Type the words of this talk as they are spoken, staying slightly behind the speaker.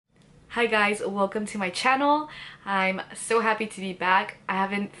Hi guys, welcome to my channel. I'm so happy to be back. I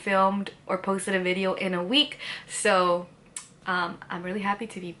haven't filmed or posted a video in a week, so I'm really happy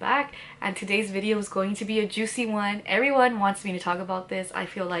to be back, and today's video is going to be a juicy one. Everyone wants me to talk about this. I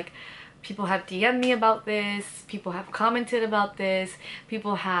feel like people have DM'd me about this, people have commented about this,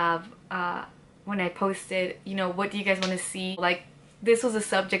 people have, when I posted, you know, what do you guys want to see? Like, this was a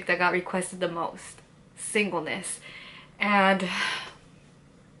subject that got requested the most, singleness. And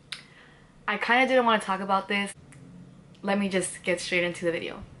I kind of didn't want to talk about this. Let me just get straight into the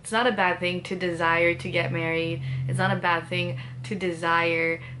video. It's not a bad thing to desire to get married. It's not a bad thing to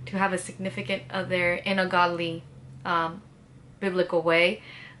desire to have a significant other in a godly, biblical way.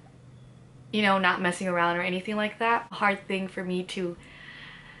 You know, not messing around or anything like that. A hard thing for me to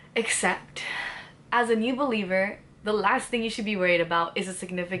accept. As a new believer, the last thing you should be worried about is a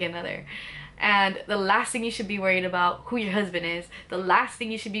significant other. And the last thing you should be worried about who your husband is. The last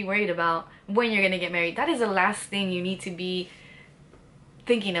thing you should be worried about when you're gonna get married. That is the last thing you need to be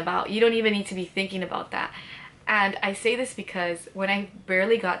thinking about. You don't even need to be thinking about that. And I say this because when I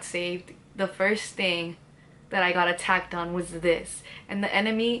barely got saved, the first thing that I got attacked on was this. And the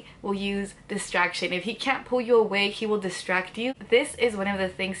enemy will use distraction. If he can't pull you away, he will distract you. This is one of the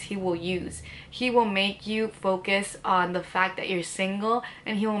things he will use. He will make you focus on the fact that you're single,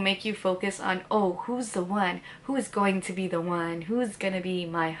 and he will make you focus on, oh, who's the one? Who is going to be the one? Who's gonna be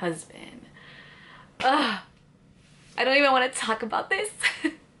my husband? Ugh. I don't even want to talk about this.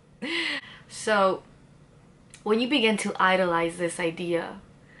 So when you begin to idolize this idea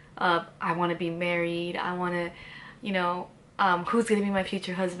of, I want to be married, I want to, you know, who's gonna be my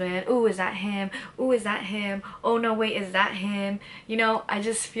future husband? Ooh, is that him? Ooh, is that him? Oh no, wait, is that him? You know, I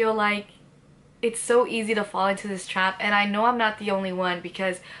just feel like it's so easy to fall into this trap, and I know I'm not the only one,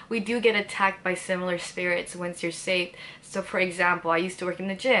 because we do get attacked by similar spirits once you're saved. So for example, I used to work in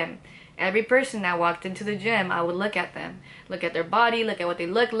the gym. Every person that walked into the gym, I would look at them, look at their body, look at what they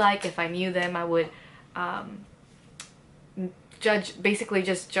look like. If I knew them, I would basically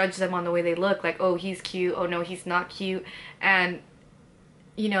just judge them on the way they look, like, oh, he's cute, oh no, he's not cute, and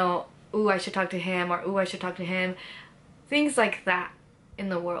you know, ooh, I should talk to him, or ooh, I should talk to him, things like that in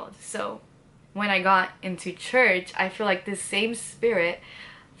the world. So when I got into church, I feel like this same spirit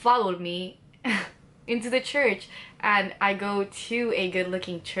followed me into the church, and I go to a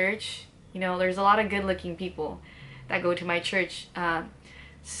good-looking church. You know, there's a lot of good-looking people that go to my church.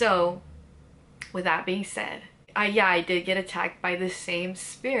 So with that being said, I did get attacked by the same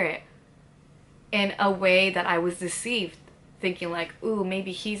spirit in a way that I was deceived, thinking like, ooh,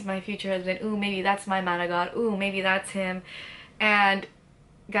 maybe he's my future husband, ooh, maybe that's my man of God, ooh, maybe that's him. And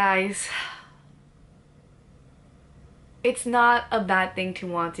guys, it's not a bad thing to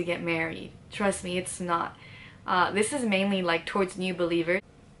want to get married. Trust me, it's not. This is mainly like towards new believers.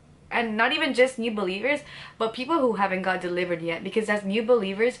 And not even just new believers, but people who haven't got delivered yet. Because as new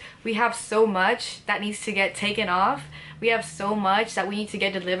believers, we have so much that needs to get taken off. We have so much that we need to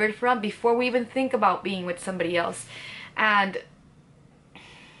get delivered from before we even think about being with somebody else. And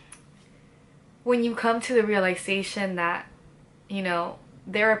when you come to the realization that, you know,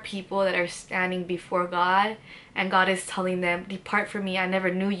 there are people that are standing before God, and God is telling them, depart from me, I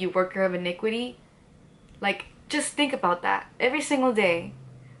never knew you, worker of iniquity. Like, just think about that. Every single day,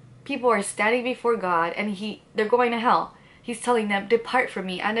 people are standing before God, and they're going to hell. He's telling them, depart from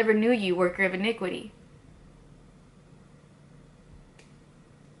me, I never knew you, worker of iniquity.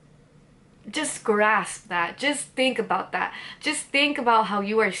 Just grasp that. Just think about that. Just think about how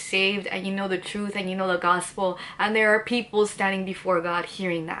you are saved, and you know the truth, and you know the gospel, and there are people standing before God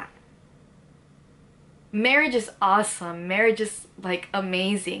hearing that. Marriage is awesome. Marriage is like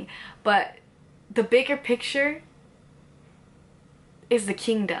amazing, but the bigger picture is the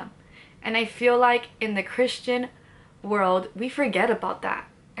kingdom. And I feel like in the Christian world, we forget about that.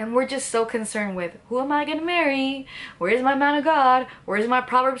 And we're just so concerned with, who am I gonna marry? Where's my man of God? Where's my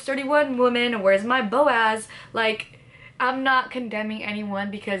Proverbs 31 woman? Where's my Boaz? Like, I'm not condemning anyone,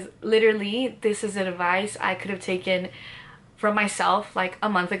 because literally this is advice I could have taken from myself like a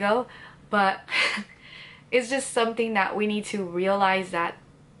month ago. But it's just something that we need to realize, that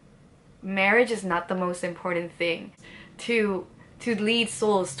marriage is not the most important thing. To lead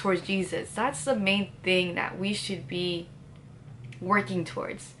souls towards Jesus, that's the main thing that we should be working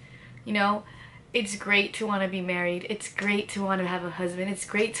towards. You know, it's great to want to be married, it's great to want to have a husband, it's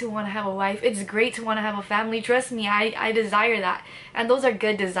great to want to have a wife, it's great to want to have a family. Trust me, I desire that, and those are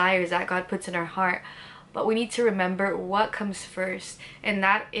good desires that God puts in our heart. But we need to remember what comes first, and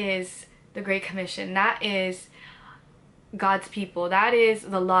that is the Great Commission. That is God's people. That is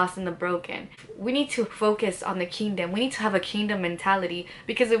the lost and the broken. We need to focus on the kingdom. We need to have a kingdom mentality,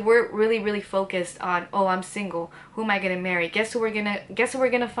 because if we're really focused on, oh, I'm single, who am I gonna marry? Guess who we're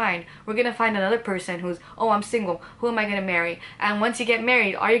gonna find? We're gonna find another person who's, oh, I'm single, who am I gonna marry? And once you get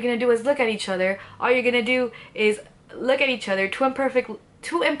married, all you're gonna do is look at each other. All you're gonna do is look at each other. Two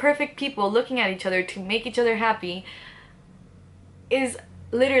imperfect people looking at each other to make each other happy is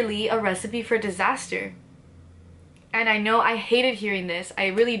literally a recipe for disaster. And I know I hated hearing this. I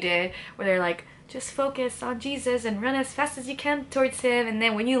really did. Where they're like, just focus on Jesus and run as fast as you can towards him. And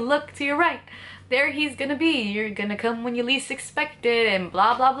then when you look to your right, there he's gonna be. You're gonna come when you least expect it, and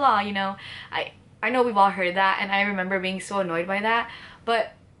blah, blah, blah, you know. I know we've all heard that, and I remember being so annoyed by that.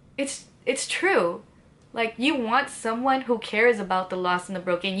 But it's true. Like, you want someone who cares about the lost and the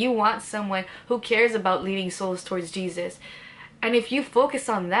broken. You want someone who cares about leading souls towards Jesus. And if you focus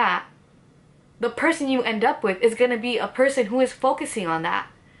on that, the person you end up with is going to be a person who is focusing on that.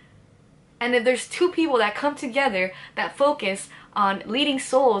 And if there's two people that come together that focus on leading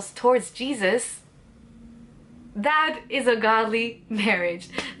souls towards Jesus, that is a godly marriage.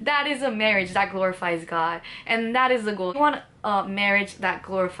 That is a marriage that glorifies God. And that is the goal. You want a marriage that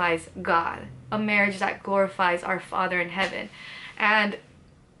glorifies God. A marriage that glorifies our Father in heaven. And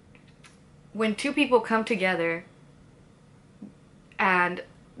when two people come together and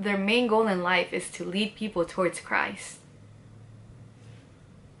their main goal in life is to lead people towards Christ,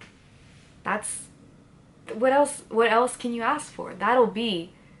 that's what else can you ask for? That'll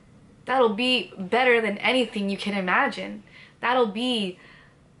be better than anything you can imagine. That'll be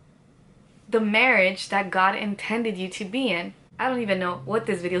the marriage that God intended you to be in. I don't even know what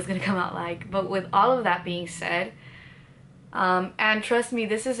this video is going to come out like, but with all of that being said, and trust me,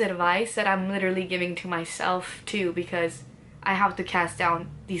 this is advice that I'm literally giving to myself too, because I have to cast down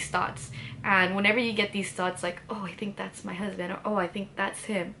these thoughts. And whenever you get these thoughts like, oh, I think that's my husband, or oh, I think that's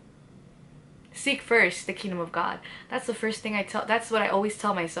him, seek first the kingdom of God. That's the first thing that's what I always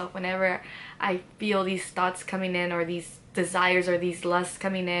tell myself whenever I feel these thoughts coming in, or these desires, or these lusts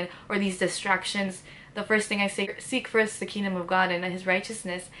coming in, or these distractions. The first thing I say, seek first the kingdom of God and his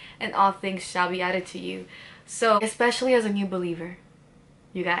righteousness, and all things shall be added to you. So, especially as a new believer,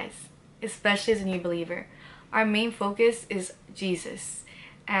 you guys, especially as a new believer, our main focus is Jesus.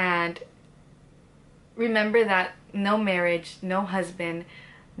 And remember that no marriage, no husband,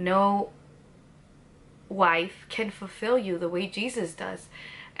 no wife can fulfill you the way Jesus does.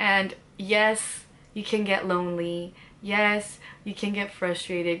 And yes, you can get lonely. Yes, you can get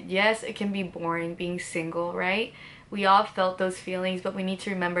frustrated. Yes, it can be boring being single, right? We all felt those feelings, but we need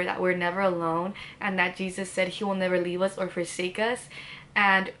to remember that we're never alone, and that Jesus said he will never leave us or forsake us.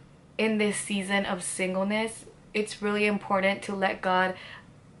 And in this season of singleness, it's really important to let God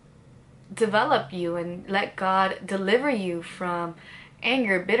develop you and let God deliver you from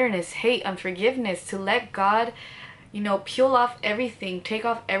anger, bitterness, hate, unforgiveness, to let God, peel off everything, take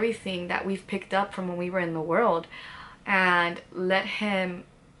off everything that we've picked up from when we were in the world, and let him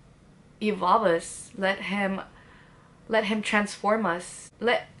evolve us, let him transform us.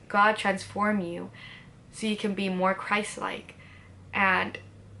 Let God transform you so you can be more Christ-like and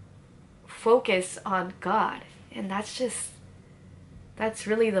focus on God. And that's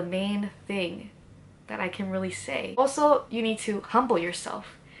really the main thing that I can really say. Also, you need to humble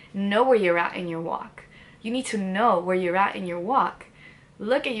yourself. Know where you're at in your walk. You need to know where you're at in your walk.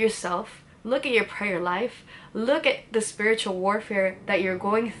 Look at yourself. Look at your prayer life. Look at the spiritual warfare that you're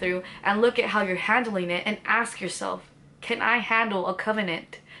going through, and look at how you're handling it, and ask yourself, can I handle a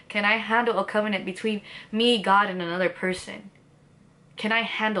covenant? Can I handle a covenant between me, God, and another person? Can I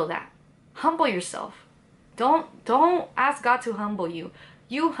handle that? Humble yourself. Don't ask God to humble you.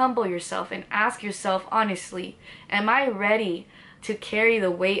 You humble yourself and ask yourself honestly, am I ready to carry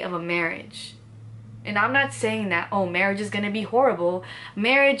the weight of a marriage? And I'm not saying that, oh, marriage is going to be horrible.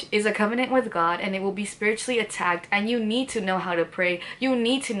 Marriage is a covenant with God, and it will be spiritually attacked, and you need to know how to pray. You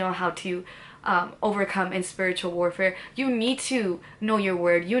need to know how to overcome in spiritual warfare. You need to know your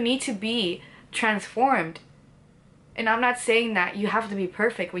word. You need to be transformed. And I'm not saying that you have to be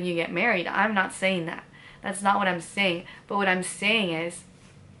perfect when you get married. I'm not saying that. That's not what I'm saying. But what I'm saying is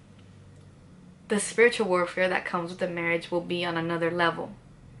the spiritual warfare that comes with the marriage will be on another level.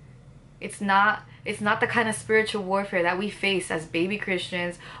 It's not the kind of spiritual warfare that we face as baby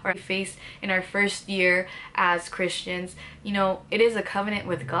Christians, or we face in our first year as Christians. It is a covenant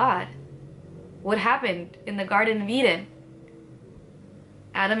with God. What happened in the Garden of Eden?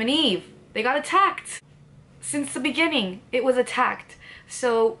 Adam and Eve, they got attacked. Since the beginning, it was attacked.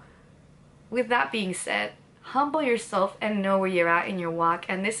 So, with that being said, humble yourself and know where you're at in your walk.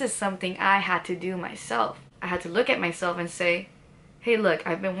 And this is something I had to do myself. I had to look at myself and say, hey, look,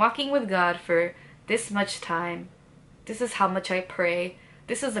 I've been walking with God for this much time. This is how much I pray.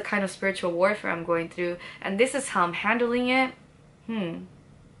 This is the kind of spiritual warfare I'm going through. And this is how I'm handling it. Can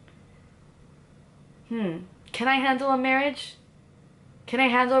I handle a marriage? Can I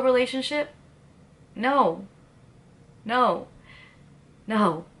handle a relationship? No. No.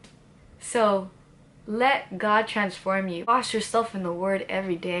 No. So let God transform you. Wash yourself in the Word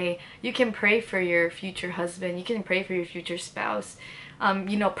every day. You can pray for your future husband. You can pray for your future spouse.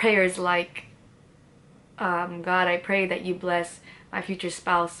 Prayers like, God, I pray that you bless my future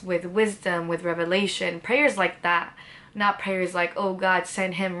spouse with wisdom, with revelation. Prayers like that. Not prayers like, oh God,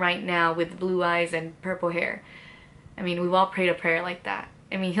 send him right now with blue eyes and purple hair. I mean, we've all prayed a prayer like that.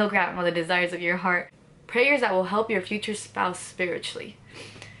 I mean, he'll grant all the desires of your heart. Prayers that will help your future spouse spiritually.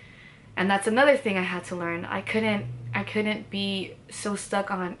 And that's another thing I had to learn. I couldn't be so stuck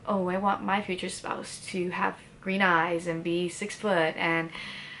on, oh, I want my future spouse to have green eyes and be 6 foot and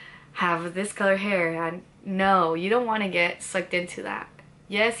have this color hair. And no, you don't want to get sucked into that.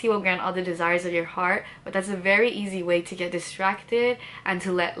 Yes, he will grant all the desires of your heart, but that's a very easy way to get distracted and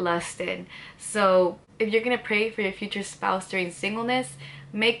to let lust in. So if you're going to pray for your future spouse during singleness,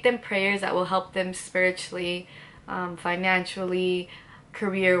 make them prayers that will help them spiritually, financially,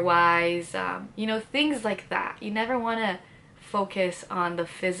 career-wise, things like that. You never want to focus on the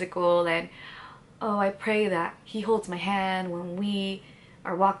physical and, oh, I pray that he holds my hand when we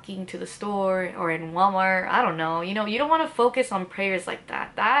are walking to the store or in Walmart. I don't know. You don't want to focus on prayers like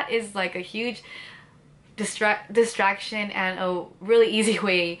that. That is like a huge distraction and a really easy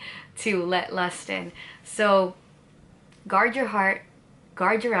way to let lust in. So guard your heart,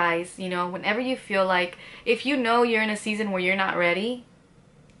 guard your eyes. Whenever you feel like, if you know you're in a season where you're not ready,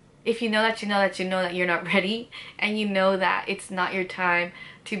 if you know that you're not ready, and you know that it's not your time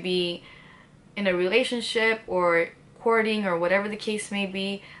to be in a relationship or courting or whatever the case may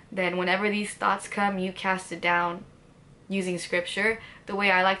be, then whenever these thoughts come, you cast it down using scripture. The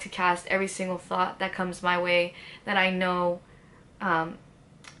way I like to cast every single thought that comes my way that I know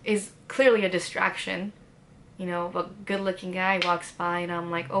is clearly a distraction. A good-looking guy walks by and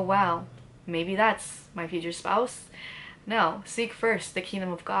I'm like, oh wow, maybe that's my future spouse. No, seek first the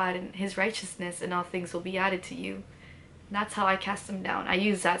kingdom of God and his righteousness, and all things will be added to you. That's how I cast them down. I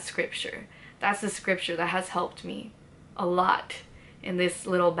use that scripture. That's the scripture that has helped me a lot in this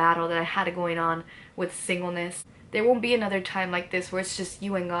little battle that I had going on with singleness. There won't be another time like this where it's just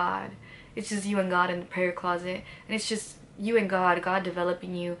you and God. It's just you and God in the prayer closet, and it's just you and God, God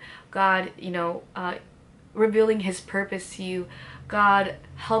developing you, God, revealing his purpose to you, God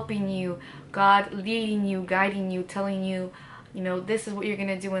helping you, God leading you, guiding you, telling you, this is what you're going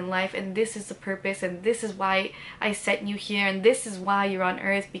to do in life, and this is the purpose, and this is why I sent you here, and this is why you're on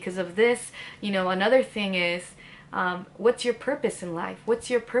earth because of this. Another thing is, what's your purpose in life? What's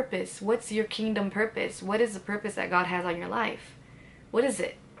your purpose? What's your kingdom purpose? What is the purpose that God has on your life? What is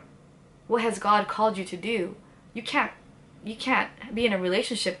it? What has God called you to do? You can't be in a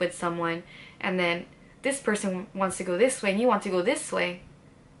relationship with someone and then this person wants to go this way and you want to go this way,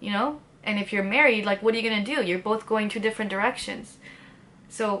 And if you're married, like, what are you going to do? You're both going two different directions.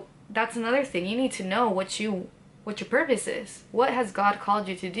 So that's another thing. You need to know what your purpose is. What has God called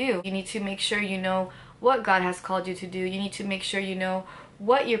you to do? You need to make sure you know what God has called you to do. You need to make sure you know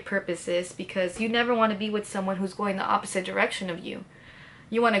what your purpose is, because you never want to be with someone who's going the opposite direction of you.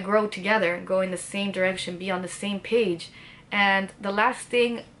 You want to grow together, go in the same direction, be on the same page. And the last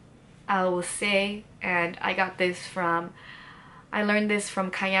thing I will say, and I learned this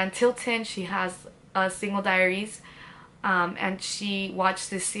from Kian TILTON. She has Single Diaries, and she watched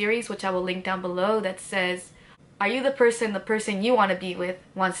this series, which I will link down below, that says, are you the person you want to be with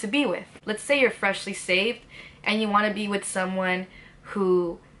wants to be with? Let's say you're freshly saved and you want to be with someone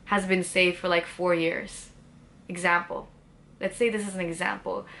who has been saved for like 4 years. Example. Let's say this is an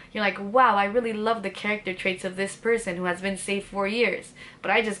example. You're like, wow, I really love the character traits of this person who has been saved 4 years,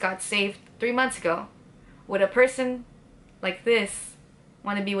 but I just got saved 3 months ago. Would a person like this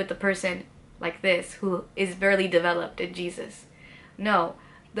want to be with the person like this who is barely developed in Jesus? No.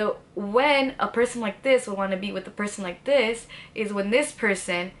 When a person like this will want to be with a person like this is when this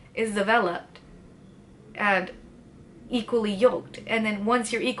person is developed and equally yoked. And then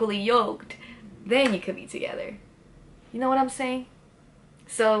once you're equally yoked, then you can be together. You know what I'm saying?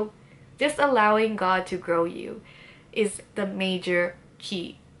 So just allowing God to grow you is the major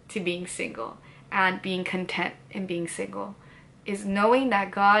key to being single and being content in being single. Is knowing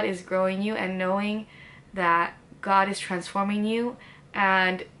that God is growing you and knowing that God is transforming you,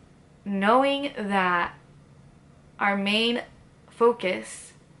 and knowing that our main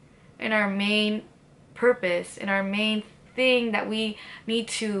focus and our main purpose and our main thing that we need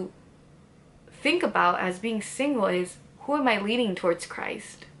to think about as being single is, who am I leading towards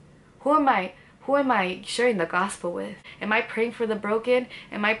Christ? Who am I sharing the gospel with? Am I praying for the broken?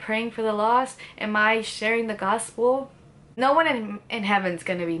 Am I praying for the lost? Am I sharing the gospel? No one in heaven's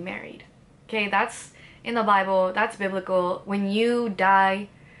gonna be married. Okay, that's in the Bible, that's biblical. When you die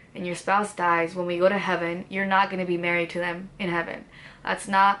and your spouse dies, when we go to heaven, you're not gonna be married to them in heaven. That's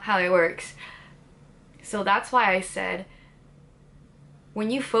not how it works. So that's why I said, when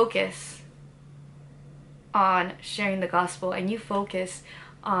you focus on sharing the gospel and you focus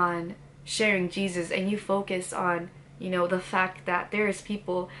on sharing Jesus and you focus on, you know, the fact that there is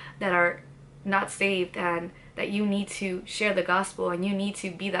people that are not saved and that you need to share the gospel and you need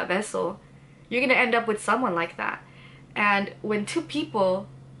to be that vessel, you're gonna end up with someone like that. And when two people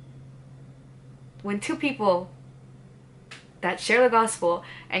that share the gospel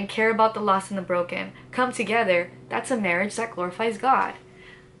and care about the lost and the broken come together, that's a marriage that glorifies God.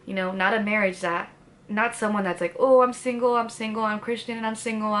 You know, not a marriage that, not someone that's like, oh, I'm single, I'm Christian and I'm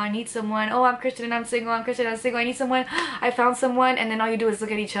single, I need someone. Oh, I'm Christian and I'm single, I'm Christian and I'm single, I need someone. I found someone, and then all you do is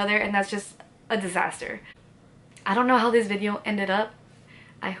look at each other, and that's just a disaster. I don't know how this video ended up.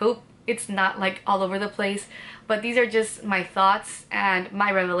 I hope it's not like all over the place, but these are just my thoughts and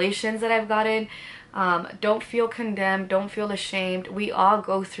my revelations that I've gotten. Don't feel condemned, don't feel ashamed. We all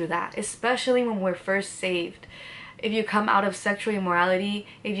go through that, especially when we're first saved. If you come out of sexual immorality,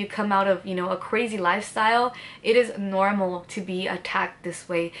 if you come out of, you know, a crazy lifestyle, it is normal to be attacked this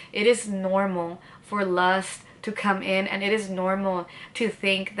way. It is normal for lust to come in, and it is normal to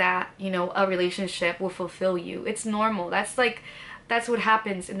think that, you know, a relationship will fulfill you. It's normal. That's what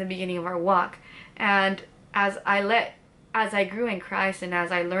happens in the beginning of our walk. And as I grew in Christ and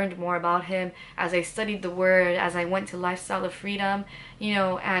as I learned more about him, as I studied the word, as I went to Lifestyle of Freedom, you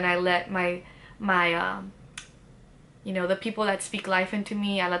know, and I let my you know, the people that speak life into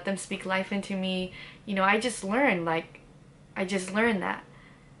me, I let them speak life into me. You know, I just learned that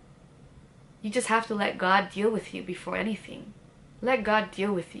you just have to let God deal with you before anything. Let God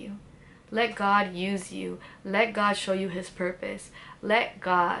deal with you. Let God use you. Let God show you his purpose. Let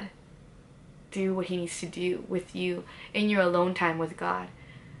God do what he needs to do with you in your alone time with God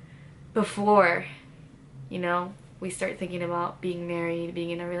before, you know, we start thinking about being married,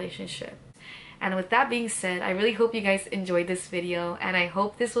 being in a relationship. And with that being said, I really hope you guys enjoyed this video and I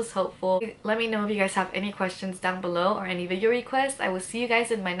hope this was helpful. Let me know if you guys have any questions down below or any video requests. I will see you guys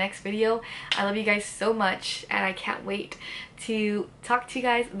in my next video. I love you guys so much and I can't wait to talk to you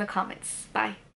guys in the comments. Bye.